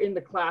that you were in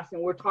the class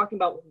and we're talking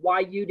about why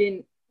you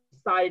didn't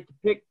decide to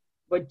pick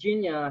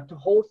Virginia to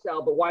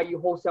wholesale, but why you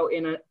wholesale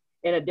in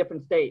a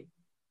different state?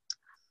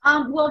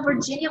 Well,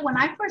 Virginia, when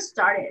I first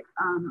started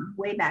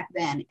way back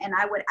then, and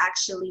I would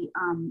actually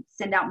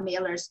send out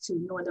mailers to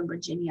Northern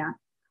Virginia,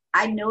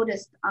 I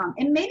noticed,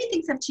 and maybe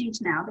things have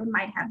changed now, they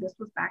might have, this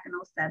was back in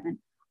 '07,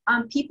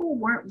 people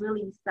weren't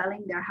really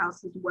selling their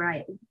houses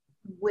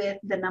with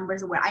the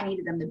numbers where I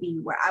needed them to be,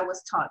 where I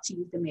was taught to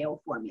use the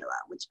Mayo formula,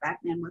 which back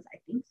then was, I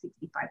think,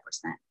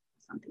 65%,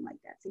 something like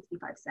that,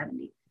 65,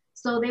 70.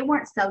 So they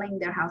weren't selling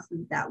their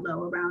houses that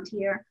low around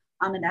here.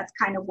 And that's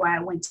kind of why I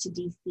went to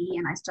DC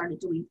and I started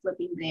doing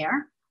flipping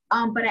there.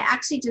 But I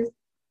actually just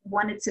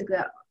wanted to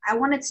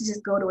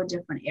just go to a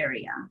different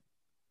area.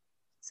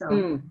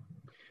 So.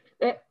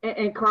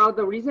 And Carl,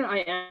 the reason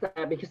I ask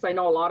that, because I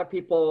know a lot of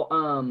people,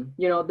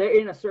 you know, they're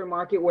in a certain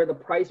market where the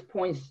price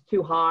point's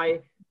too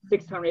high,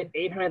 600,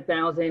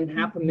 800,000,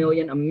 $500,000, $1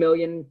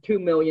 million,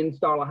 $2 million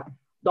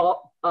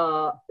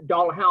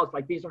dollar house.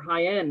 Like, these are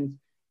high ends,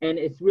 and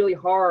it's really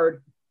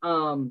hard,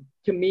 to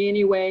me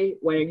anyway,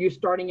 when you're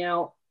starting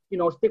out, you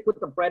know, stick with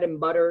the bread and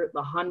butter,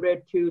 the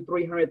 $100,000 to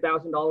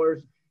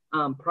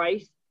 $300,000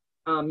 price.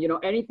 You know,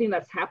 anything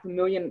that's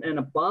 $500,000 and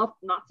above,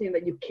 not saying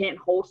that you can't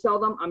wholesale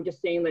them. I'm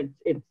just saying that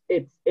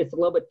it's a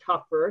little bit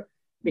tougher,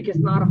 because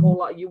not a whole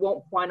lot, you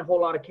won't find a whole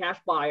lot of cash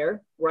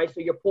buyer, right? So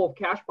your pool of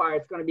cash buyer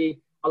is going to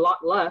be a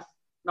lot less.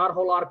 Not a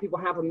whole lot of people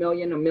have $1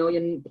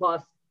 million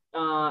plus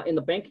in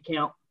the bank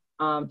account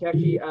to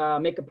actually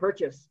make a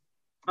purchase.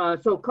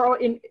 So Carl,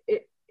 in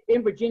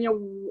Virginia,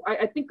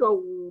 I think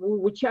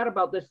we chat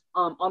about this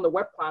on the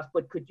web class,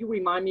 but could you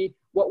remind me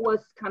what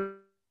was kind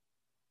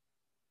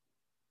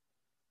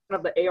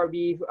of the ARV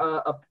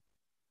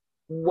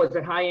was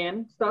it high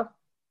end stuff?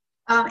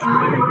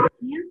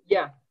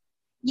 Yeah.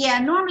 Yeah,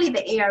 normally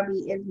the ARV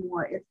is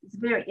more,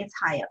 it's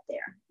high up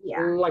there.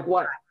 Yeah. Like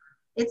what?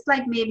 It's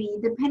like, maybe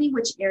depending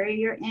which area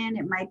you're in,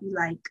 it might be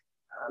like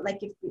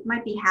if it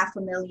might be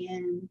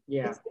 $500,000.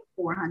 Yeah. It's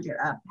 400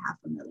 up,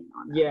 $500,000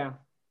 on that. Yeah.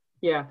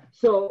 Yeah.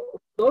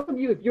 So those of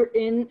you, if you're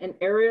in an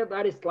area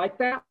that is like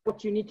that,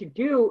 what you need to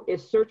do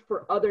is search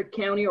for other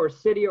county or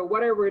city or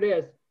whatever it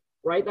is,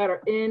 right, that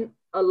are in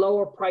a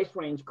lower price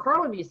range.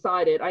 Carla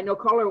decided, I know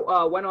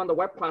Carla went on the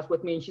web class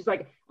with me, and she's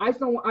like, I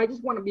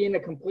just want to be in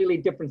a completely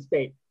different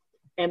state.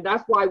 And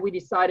that's why we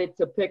decided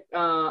to pick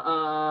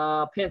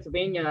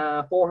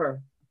Pennsylvania for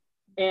her.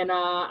 And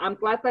I'm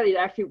glad that it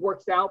actually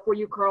works out for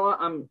you, Carla.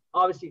 I'm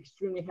obviously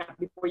extremely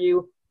happy for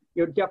you.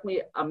 You're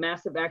definitely a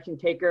massive action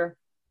taker.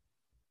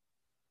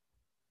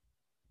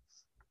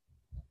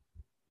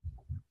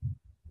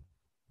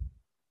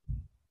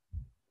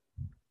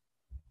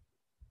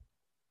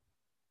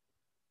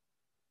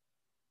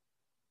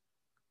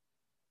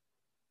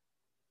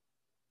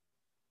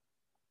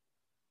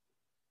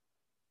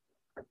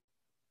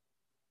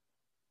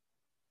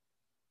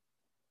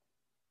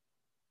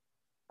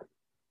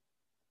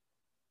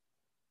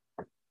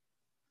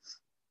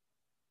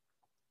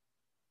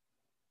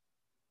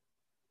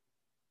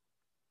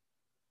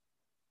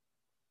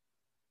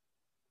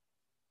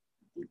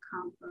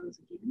 Compose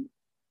again.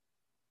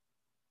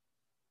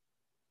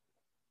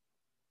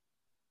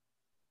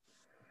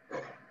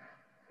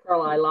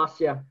 Carla, I lost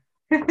you.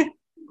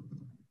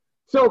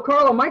 So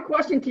Carla, my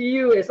question to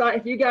you is,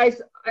 if you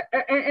guys,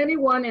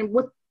 anyone, and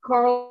with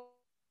Carla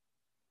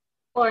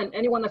and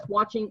anyone that's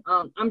watching,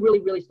 I'm really,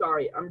 really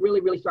sorry. I'm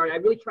really, really sorry. I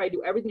really try to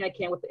do everything I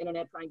can with the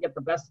internet, try and get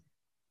the best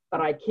that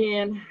I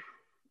can.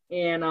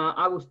 And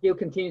I will still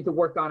continue to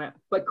work on it.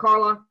 But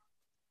Carla,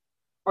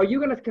 are you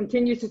going to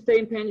continue to stay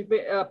in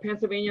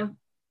Pennsylvania?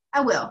 I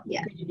will,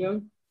 yeah. What are you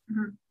doing?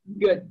 Mm-hmm.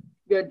 Good,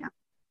 good. Yeah.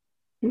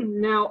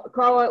 Now,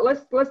 Carla,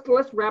 let's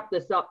wrap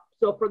this up.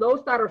 So for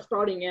those that are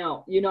starting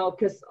out, you know,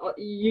 because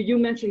you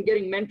mentioned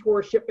getting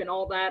mentorship and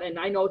all that, and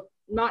I know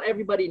not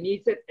everybody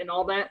needs it and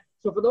all that.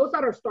 So for those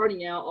that are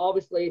starting out,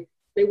 obviously,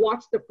 they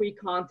watch the free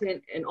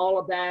content and all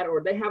of that,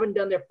 or they haven't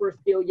done their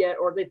first deal yet,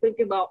 or they're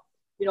thinking about,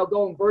 you know,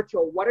 going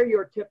virtual. What are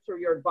your tips or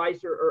your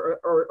advice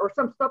or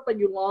some stuff that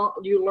you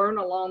learn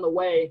along the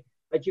way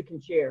that you can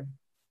share?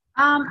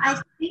 I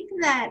think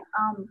that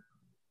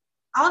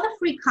all the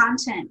free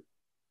content,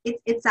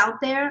 it's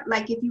out there.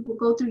 Like, if you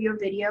go through your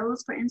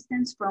videos, for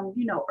instance, from,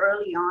 you know,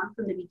 early on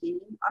from the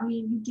beginning, I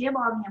mean, you give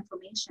all the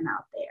information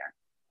out there,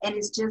 and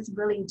it's just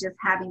really just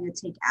having to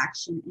take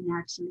action and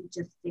actually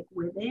just stick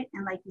with it.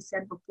 And like you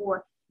said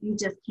before, you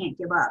just can't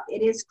give up.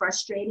 It is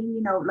frustrating,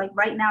 you know, like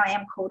right now I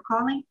am cold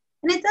calling,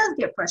 and it does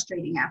get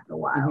frustrating after a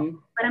while. Mm-hmm.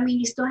 But I mean,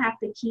 you still have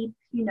to keep,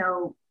 you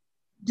know,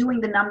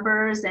 doing the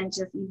numbers, and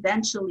just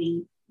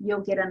eventually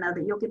you'll get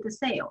the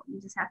sale. You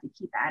just have to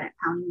keep at it,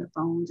 pounding the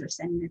phones or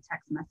sending a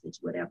text message,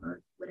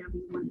 whatever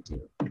you want to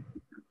do.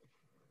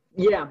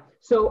 Yeah.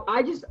 So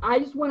I just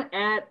want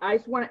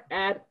to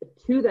add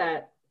to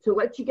that, to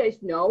let you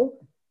guys know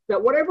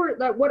that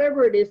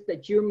whatever it is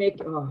that you're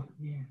making. Oh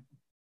man,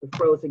 it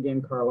froze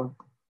again, Carla.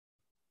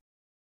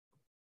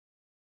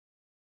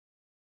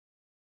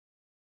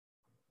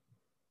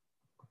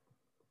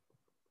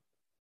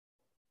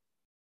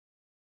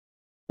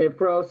 It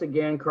froze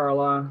again,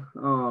 Carla.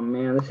 Oh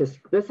man,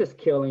 this is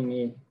killing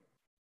me.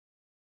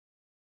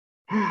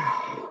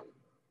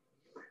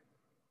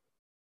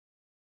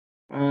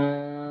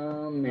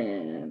 Oh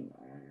man.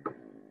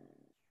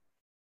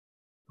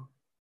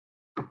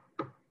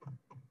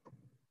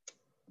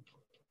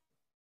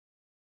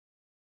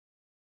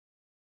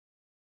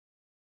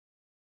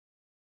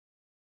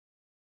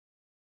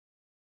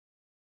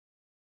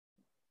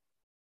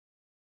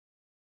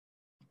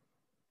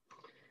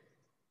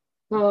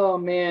 Oh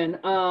man,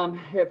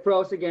 it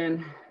froze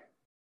again.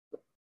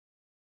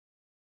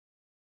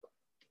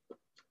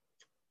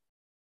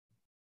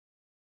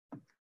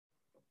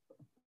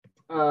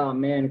 Oh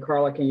man,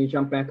 Carla, can you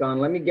jump back on?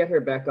 Let me get her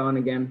back on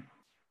again.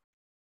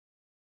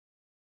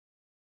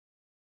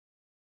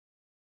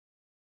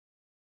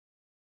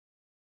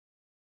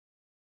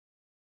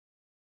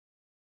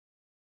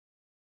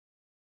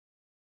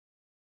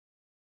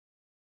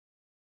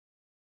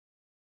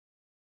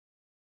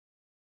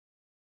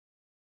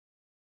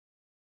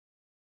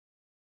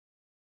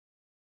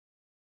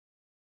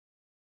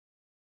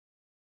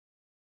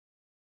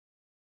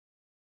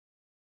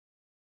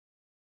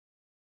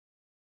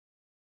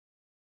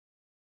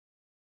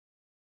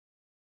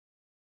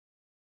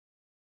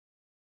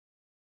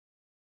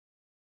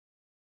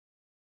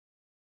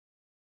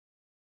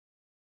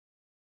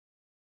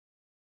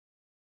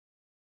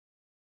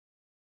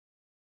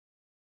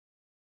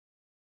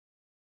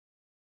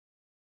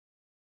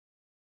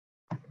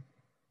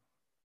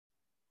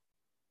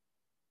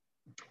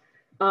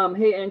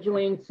 Hey,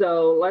 Angeline,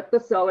 so let the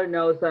seller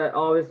know that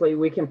obviously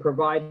we can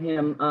provide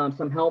him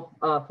some help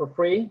for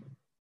free.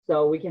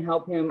 So we can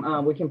help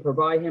him, we can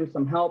provide him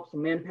some help,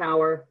 some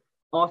manpower.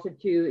 Also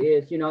too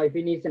is, you know, if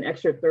he needs an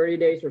extra 30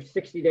 days or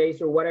 60 days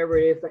or whatever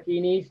it is that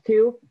he needs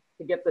to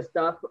get the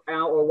stuff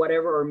out or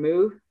whatever or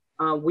move,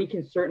 we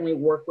can certainly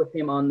work with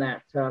him on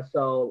that.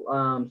 So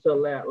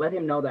let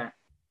him know that.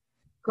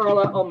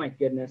 Carla, oh my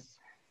goodness.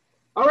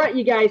 All right,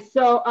 you guys.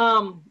 So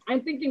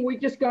I'm thinking we're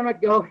just gonna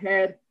go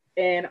ahead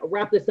and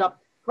wrap this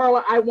up.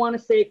 Carla, I want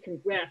to say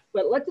congrats,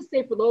 but let's just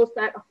say for those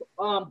that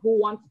who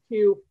wants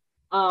to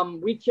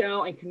reach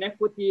out and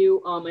connect with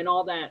you and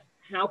all that,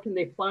 how can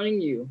they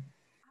find you?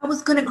 I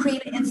was going to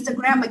create an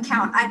Instagram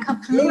account. I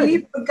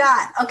completely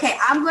forgot. Okay,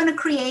 I'm going to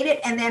create it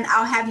and then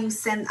I'll have you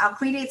I'll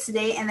create it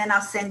today and then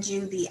I'll send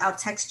you I'll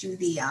text you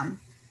the name.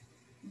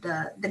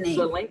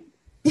 The link?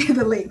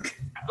 The link.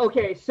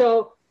 Okay,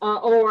 so,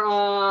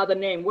 or the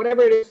name,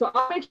 whatever it is. So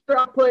I'll make sure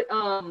I'll put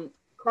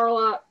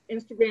Carla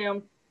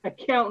Instagram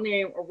account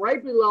name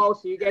right below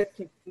so you guys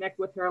can connect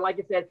with her. Like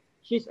I said,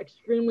 she's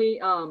extremely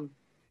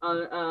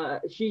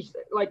she's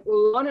like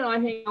Lon and I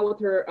hang out with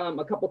her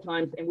a couple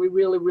times and we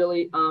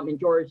really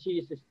enjoy her.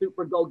 She's a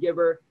super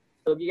go-giver.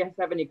 So if you guys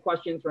have any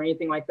questions or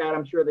anything like that,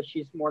 I'm sure that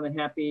she's more than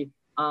happy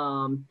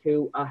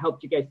to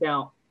help you guys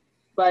out.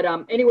 But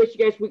anyways, you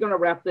guys, we're going to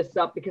wrap this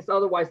up because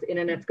otherwise the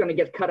internet's going to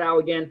get cut out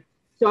again.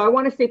 So I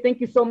want to say thank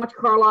you so much,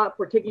 Carla,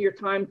 for taking your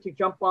time to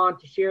jump on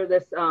to share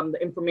this the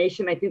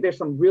information. I think there's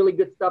some really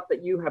good stuff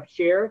that you have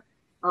shared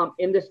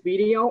in this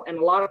video. And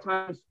a lot of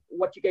times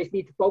what you guys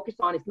need to focus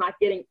on is not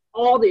getting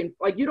all the,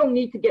 like you don't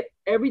need to get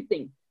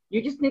everything.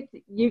 You just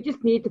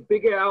need to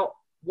figure out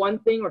one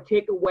thing or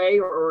take away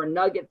or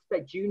nuggets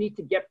that you need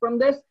to get from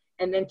this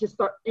and then just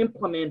start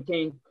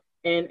implementing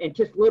and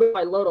just little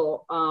by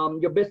little,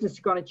 your business is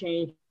going to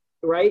change,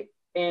 right?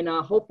 And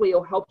hopefully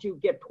it'll help you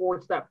get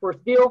towards that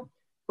first deal.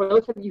 For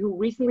those of you who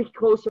recently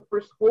closed your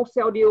first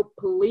wholesale deal,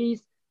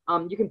 please,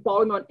 you can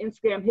follow me on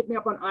Instagram. Hit me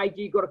up on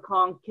IG. Go to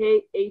Khang,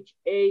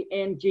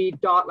 Khang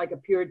dot like a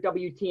pure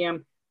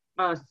WTM.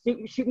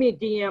 Shoot me a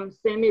DM.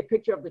 Send me a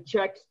picture of the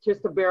checks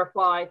just to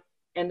verify.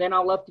 And then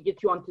I'd love to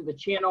get you onto the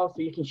channel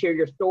so you can share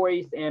your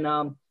stories. And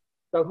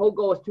the whole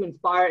goal is to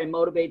inspire and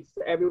motivate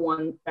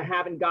everyone that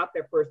haven't got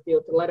their first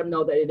deal to let them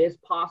know that it is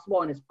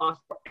possible and it's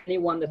possible for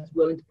anyone that's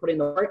willing to put in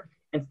the work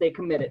and stay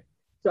committed.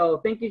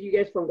 So thank you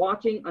guys for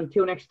watching.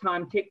 Until next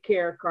time, take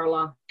care,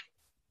 Carla.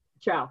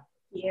 Ciao.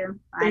 Yeah.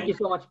 Thank you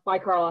so much. Bye,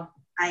 Carla.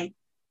 Bye.